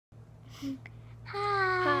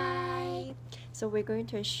Hi! So we're going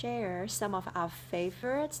to share some of our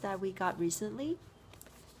favorites that we got recently.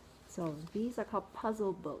 So these are called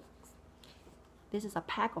puzzle books. This is a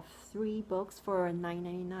pack of 3 books for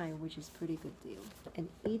 $9.99, which is a pretty good deal. And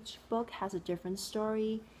each book has a different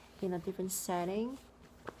story in a different setting.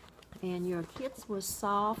 And your kids will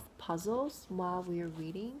solve puzzles while we are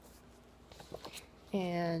reading.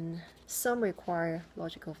 And some require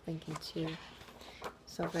logical thinking too.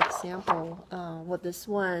 So for example, with this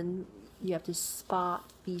one, you have to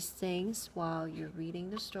spot these things while you're reading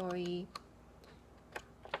the story.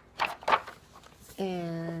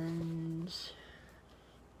 And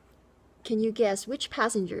can you guess which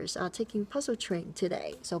passengers are taking puzzle train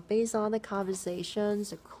today? So based on the conversations,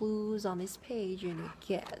 the clues on this page, you can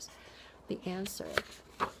guess the answer.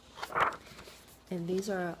 And these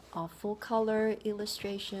are all full color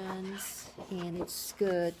illustrations, and it's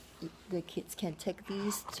good. The kids can take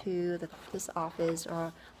these to this office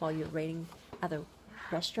or while you're waiting at the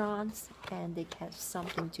restaurants, and they have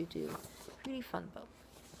something to do. Pretty fun book.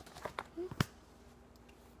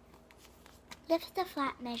 Lift the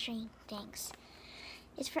Flat Measuring Things.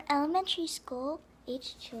 It's for elementary school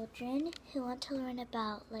age children who want to learn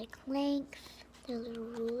about like length. The little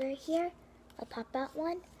ruler here, a pop-out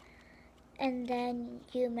one. And then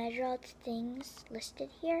you measure all the things listed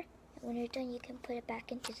here. And when you're done, you can put it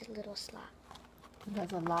back into the little slot. It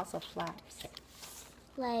has lots of flaps.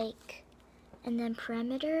 Like, and then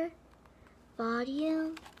perimeter,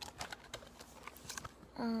 volume,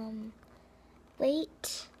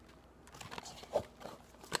 weight,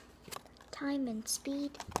 time and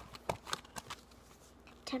speed,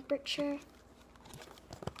 temperature,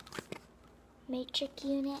 metric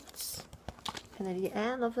units. And at the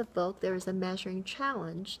end of the book, there is a measuring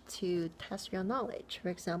challenge to test your knowledge. For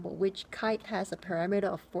example, which kite has a perimeter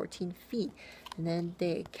of 14 feet? And then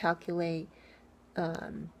they calculate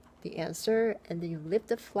the answer, and then you lift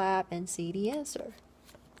the flap and see the answer.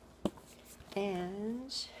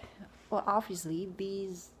 And, well, obviously,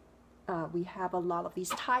 these we have a lot of these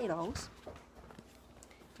titles.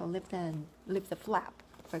 So lift the flap.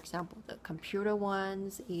 For example, the computer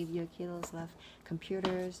ones, if your kiddos love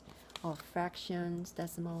computers, or fractions,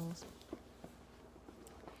 decimals.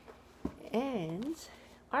 And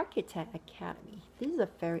Architect Academy. This is a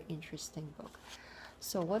very interesting book.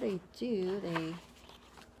 So what they do,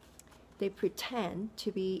 they pretend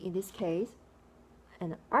to be, in this case,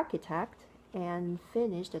 an architect and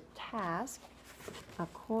finish the task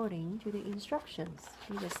according to the instructions.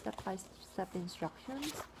 These are step-by-step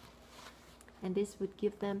instructions. And this would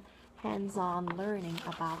give them hands-on learning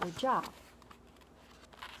about the job.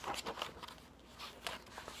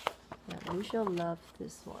 Yeah, Lucia loves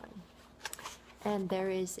this one. And there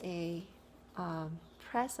is a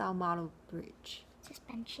press-out model bridge.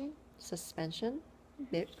 Suspension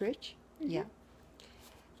bridge. Yeah.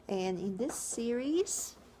 And in this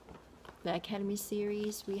series, the Academy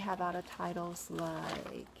series, we have other titles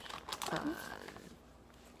like, can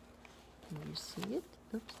you see it?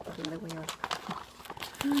 Oops, the other way around.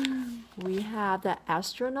 We have the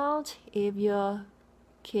astronaut, if your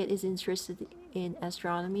kid is interested in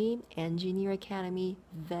astronomy, Engineer Academy,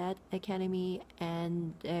 Vet Academy,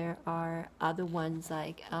 and there are other ones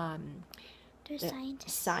like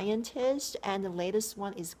Scientist, and the latest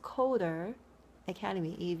one is Coder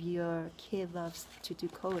Academy, if your kid loves to do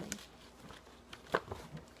coding.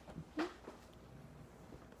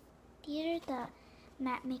 These are the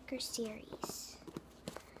Map Maker series.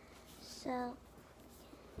 So,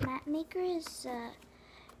 Map Maker is a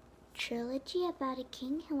trilogy about a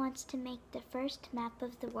king who wants to make the first map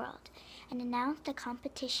of the world and announced a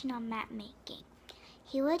competition on map making.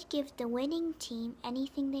 He would give the winning team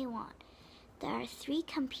anything they want. There are 3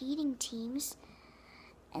 competing teams,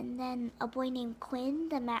 and then a boy named Quinn,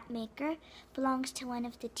 the map maker, belongs to one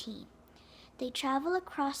of the team. They travel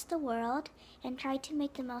across the world and try to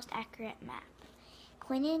make the most accurate map.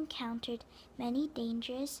 Quinn encountered many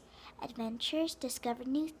dangers, adventures, discovered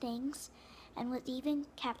new things, and was even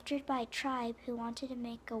captured by a tribe who wanted to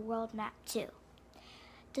make a world map too.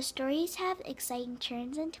 The stories have exciting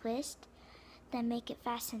turns and twists that make it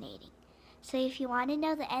fascinating. So if you want to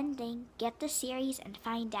know the ending, get the series and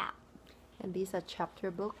find out. And these are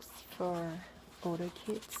chapter books for older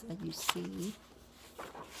kids that you see.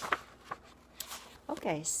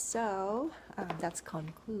 Okay, so that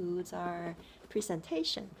concludes our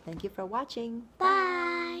presentation. Thank you for watching. Bye!